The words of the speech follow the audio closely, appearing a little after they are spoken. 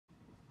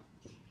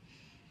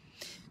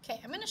Okay,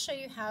 I'm going to show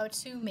you how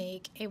to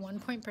make a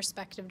one-point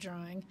perspective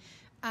drawing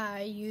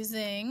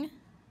using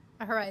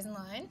a horizon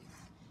line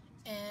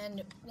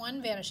and one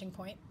vanishing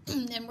point.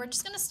 And we're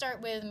just going to start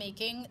with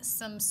making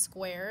some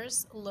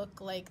squares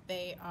look like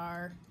they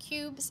are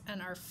cubes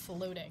and are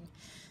floating.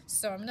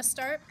 So I'm going to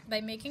start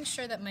by making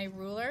sure that my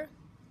ruler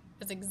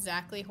is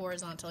exactly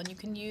horizontal, and you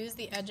can use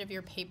the edge of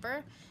your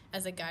paper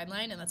as a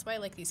guideline, and that's why I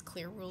like these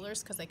clear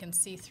rulers, because I can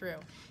see through.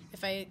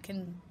 If I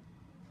can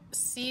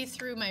see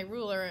through my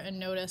ruler and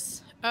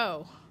notice,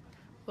 oh,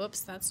 whoops,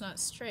 that's not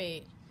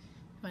straight.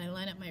 When I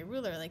line up my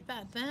ruler like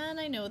that, then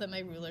I know that my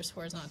ruler's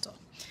horizontal.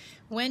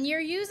 When you're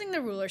using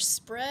the ruler,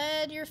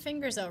 spread your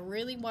fingers out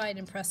really wide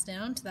and press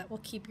down. That will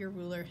keep your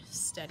ruler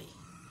steady.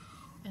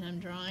 And I'm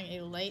drawing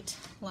a light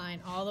line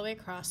all the way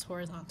across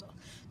horizontal.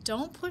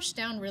 Don't push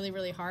down really,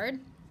 really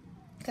hard,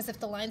 because if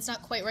the line's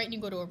not quite right and you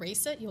go to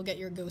erase it, you'll get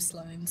your ghost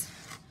lines.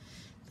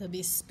 They'll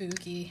be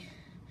spooky.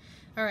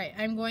 All right,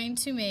 I'm going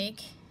to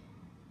make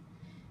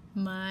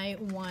my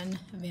one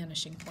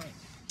vanishing point.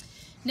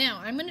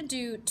 Now I'm going to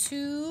do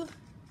 2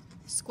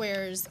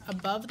 squares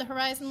above the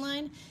horizon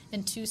line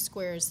and 2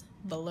 squares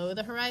below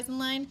the horizon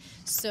line,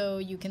 so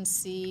you can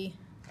see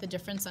the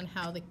difference on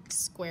how the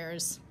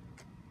squares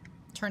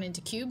turn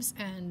into cubes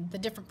and the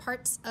different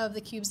parts of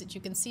the cubes that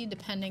you can see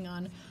depending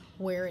on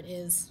where it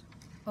is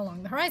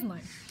along the horizon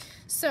line.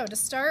 So to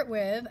start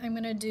with, I'm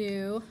going to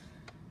do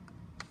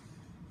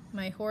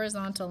my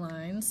horizontal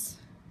lines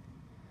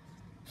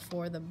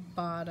for the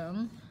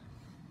bottom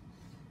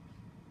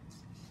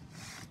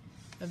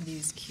of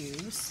these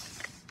cubes.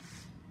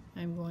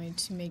 I'm going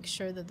to make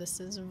sure that this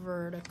is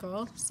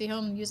vertical. See how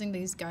I'm using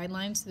these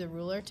guidelines through the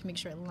ruler to make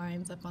sure it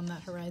lines up on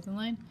that horizon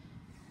line?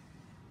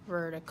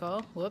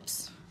 Vertical.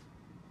 Whoops.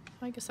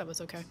 I guess that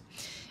was okay.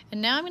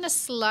 And now I'm going to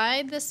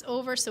slide this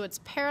over so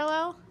it's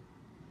parallel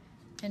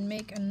and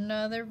make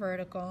another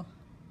vertical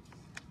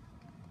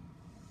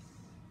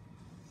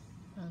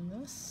on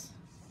this.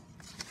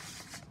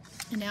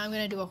 And now I'm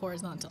going to do a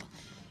horizontal.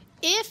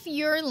 If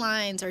your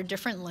lines are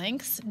different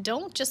lengths,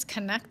 don't just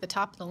connect the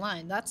top of the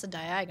line. That's a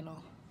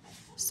diagonal.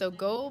 So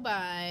go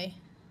by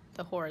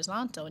the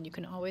horizontal, and you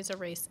can always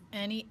erase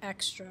any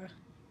extra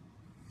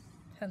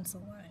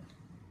pencil line.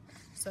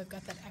 So I've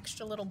got that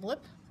extra little blip.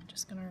 I'm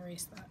just going to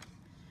erase that.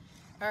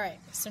 All right,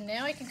 so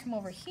now I can come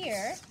over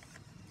here,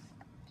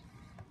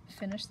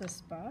 finish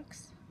this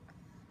box,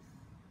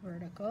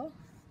 vertical,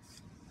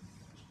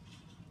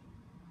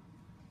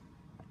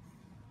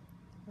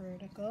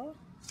 vertical,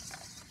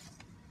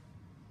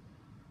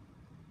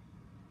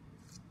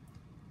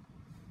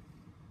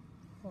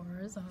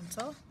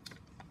 horizontal,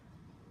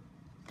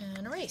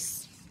 and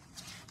erase.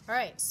 All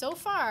right, so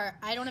far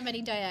I don't have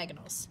any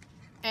diagonals.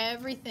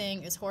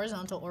 Everything is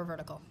horizontal or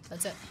vertical.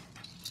 That's it.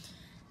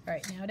 All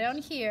right, now down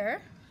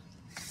here,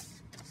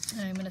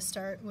 I'm going to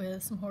start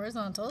with some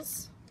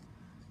horizontals.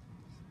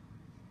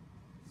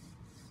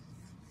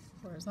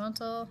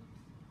 Horizontal,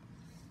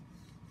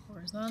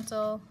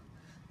 horizontal.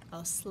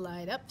 I'll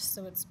slide up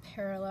so it's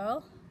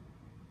parallel.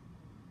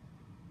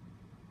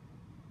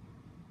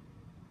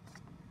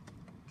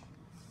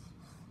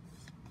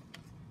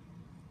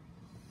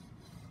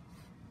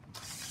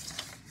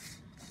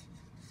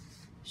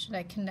 Should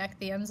I connect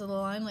the ends of the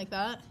line like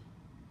that?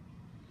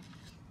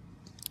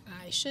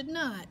 I should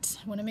not.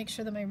 I want to make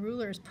sure that my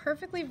ruler is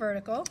perfectly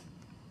vertical.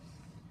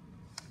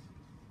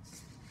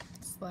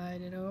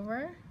 Slide it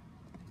over.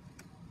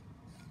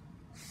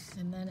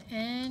 And then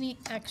any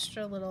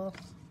extra little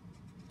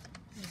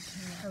you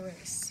can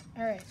erase.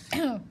 All right,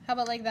 how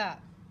about like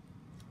that?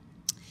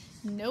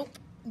 Nope,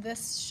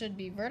 this should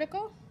be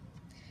vertical.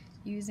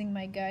 Using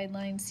my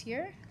guidelines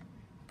here,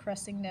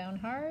 pressing down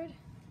hard.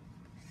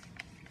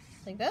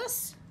 Like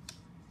this?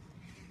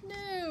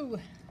 No.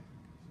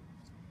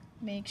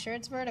 Make sure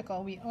it's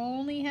vertical. We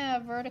only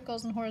have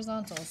verticals and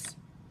horizontals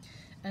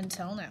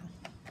until now.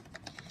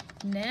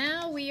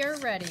 Now we are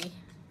ready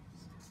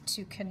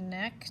to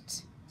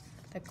connect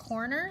the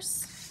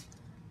corners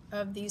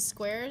of these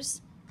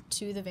squares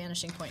to the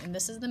vanishing point. And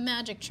this is the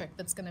magic trick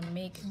that's going to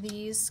make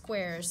these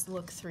squares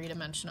look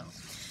three-dimensional.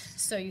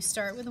 So you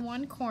start with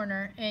one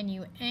corner and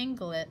you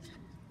angle it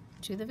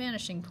to the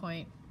vanishing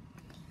point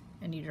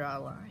and you draw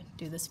a line.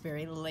 Do this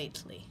very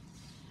lightly.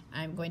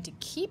 I'm going to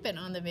keep it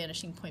on the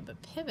vanishing point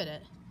but pivot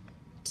it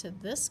to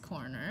this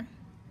corner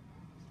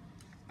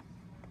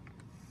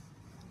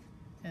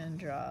and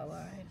draw a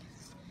line.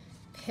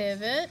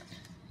 Pivot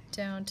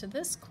down to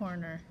this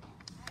corner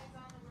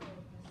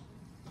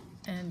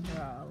and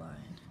draw a line.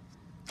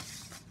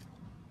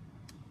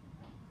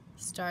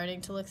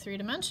 Starting to look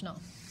three-dimensional.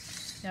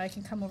 Now I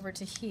can come over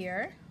to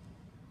here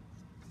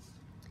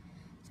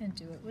and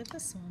do it with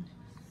this one.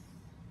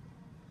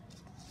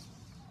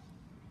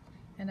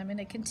 And I'm going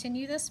to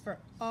continue this for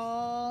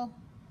all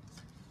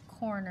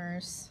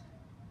corners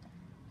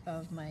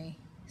of my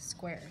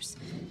squares.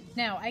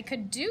 Now I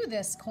could do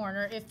this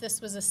corner if this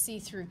was a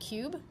see-through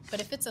cube, but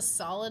if it's a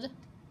solid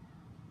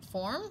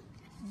form,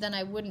 then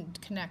I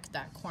wouldn't connect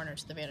that corner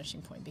to the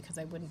vanishing point because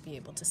I wouldn't be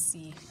able to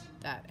see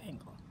that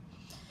angle.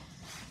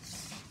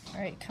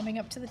 All right, coming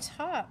up to the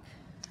top,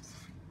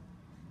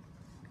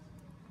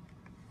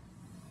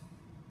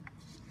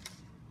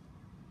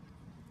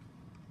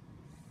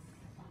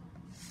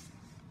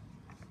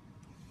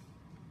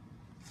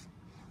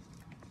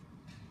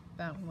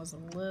 one was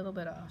a little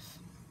bit off.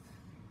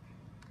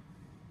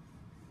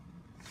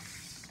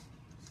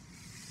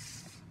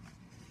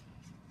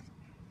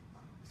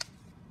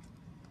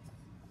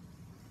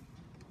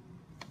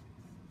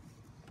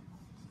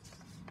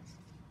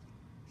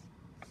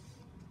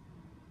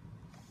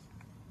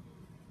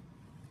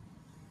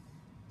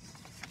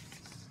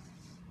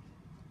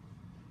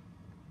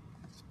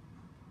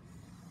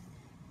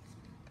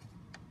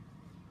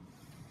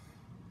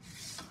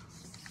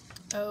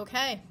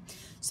 Okay,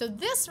 so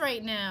this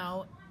right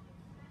now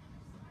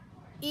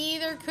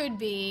either could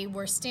be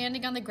we're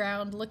standing on the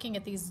ground looking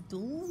at these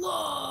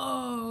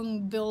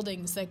long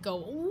buildings that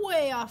go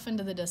way off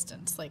into the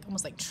distance, like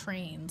almost like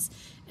trains,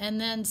 and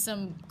then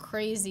some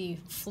crazy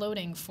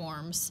floating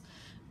forms.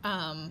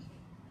 I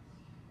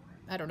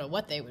don't know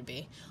what they would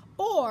be.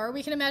 Or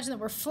we can imagine that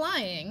we're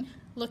flying,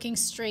 looking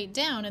straight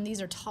down, and these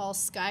are tall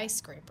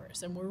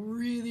skyscrapers, and we're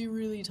really,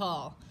 really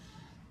tall.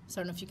 So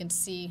I don't know if you can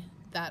see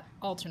that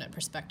alternate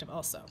perspective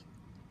also.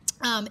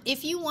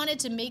 If you wanted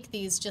to make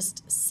these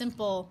just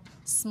simple,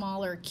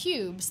 smaller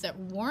cubes that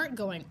weren't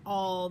going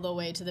all the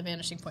way to the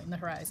vanishing point in the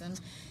horizon,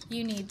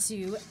 you need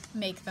to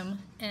make them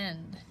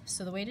end.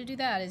 So the way to do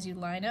that is you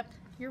line up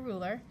your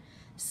ruler,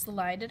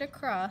 slide it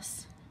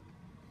across,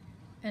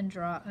 and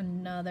draw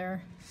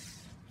another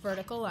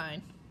vertical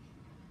line.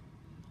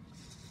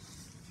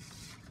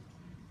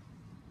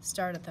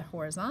 Start at the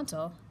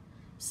horizontal,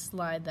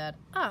 slide that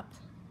up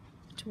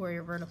to where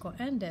your vertical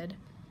ended,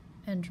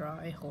 and draw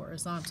a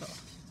horizontal.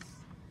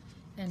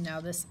 And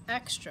now this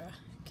extra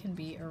can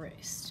be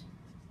erased.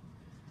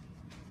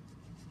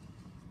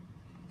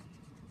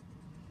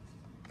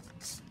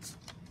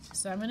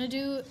 So I'm going to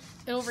do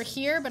it over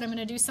here, but I'm going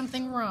to do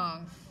something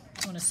wrong.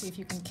 I want to see if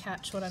you can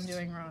catch what I'm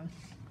doing wrong.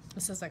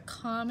 This is a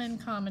common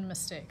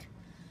mistake.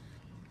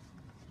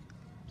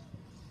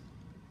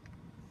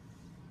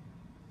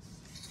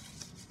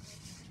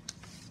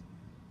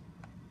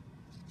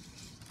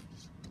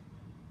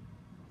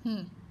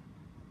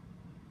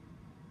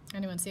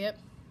 Anyone see it?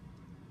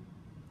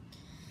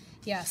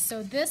 Yeah,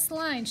 so this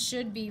line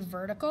should be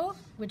vertical,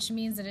 which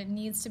means that it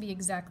needs to be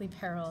exactly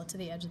parallel to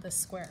the edge of the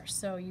square.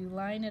 So you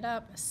line it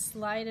up,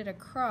 slide it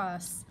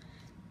across,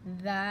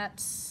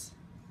 that's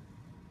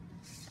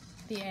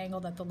the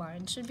angle that the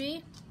line should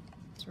be.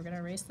 So we're going to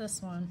erase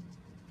this one.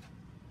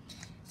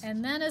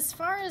 And then as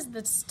far as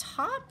the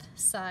top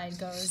side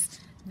goes,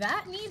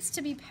 that needs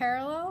to be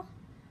parallel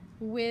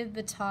with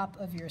the top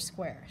of your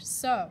square.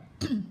 So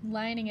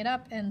lining it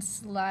up and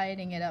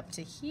sliding it up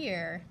to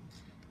here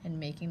and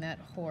making that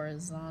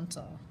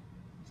horizontal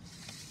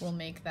will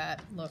make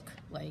that look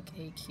like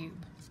a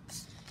cube.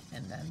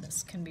 And then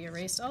this can be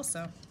erased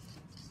also.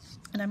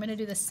 And I'm going to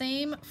do the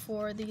same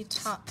for the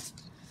top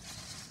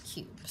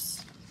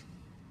cubes.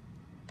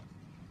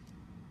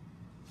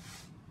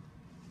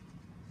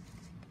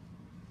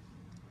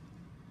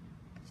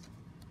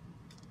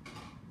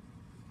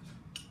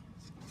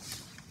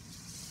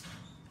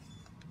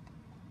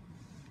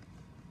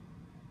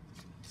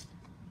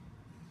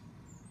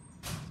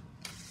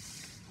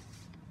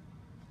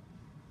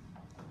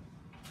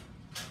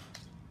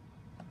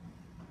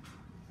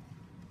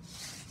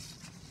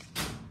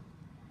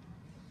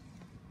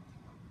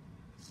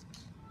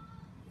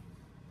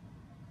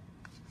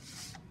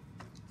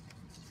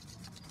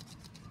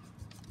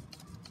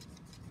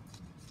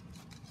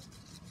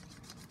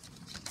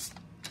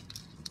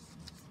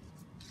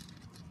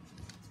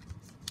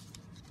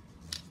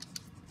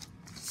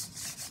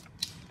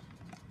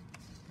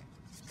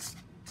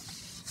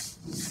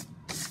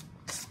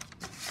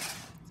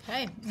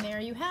 Okay, and there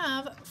you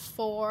have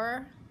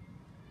 4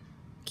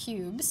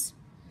 cubes,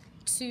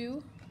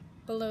 2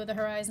 below the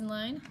horizon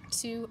line,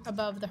 2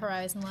 above the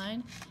horizon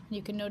line. And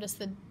you can notice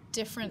the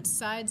different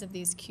sides of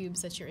these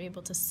cubes that you're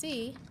able to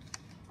see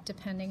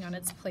depending on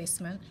its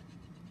placement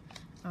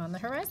on the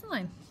horizon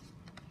line.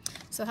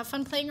 So have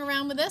fun playing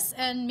around with this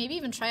and maybe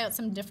even try out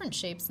some different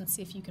shapes and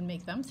see if you can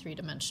make them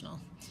 3-dimensional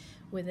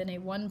within a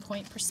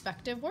 1-point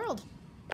perspective world.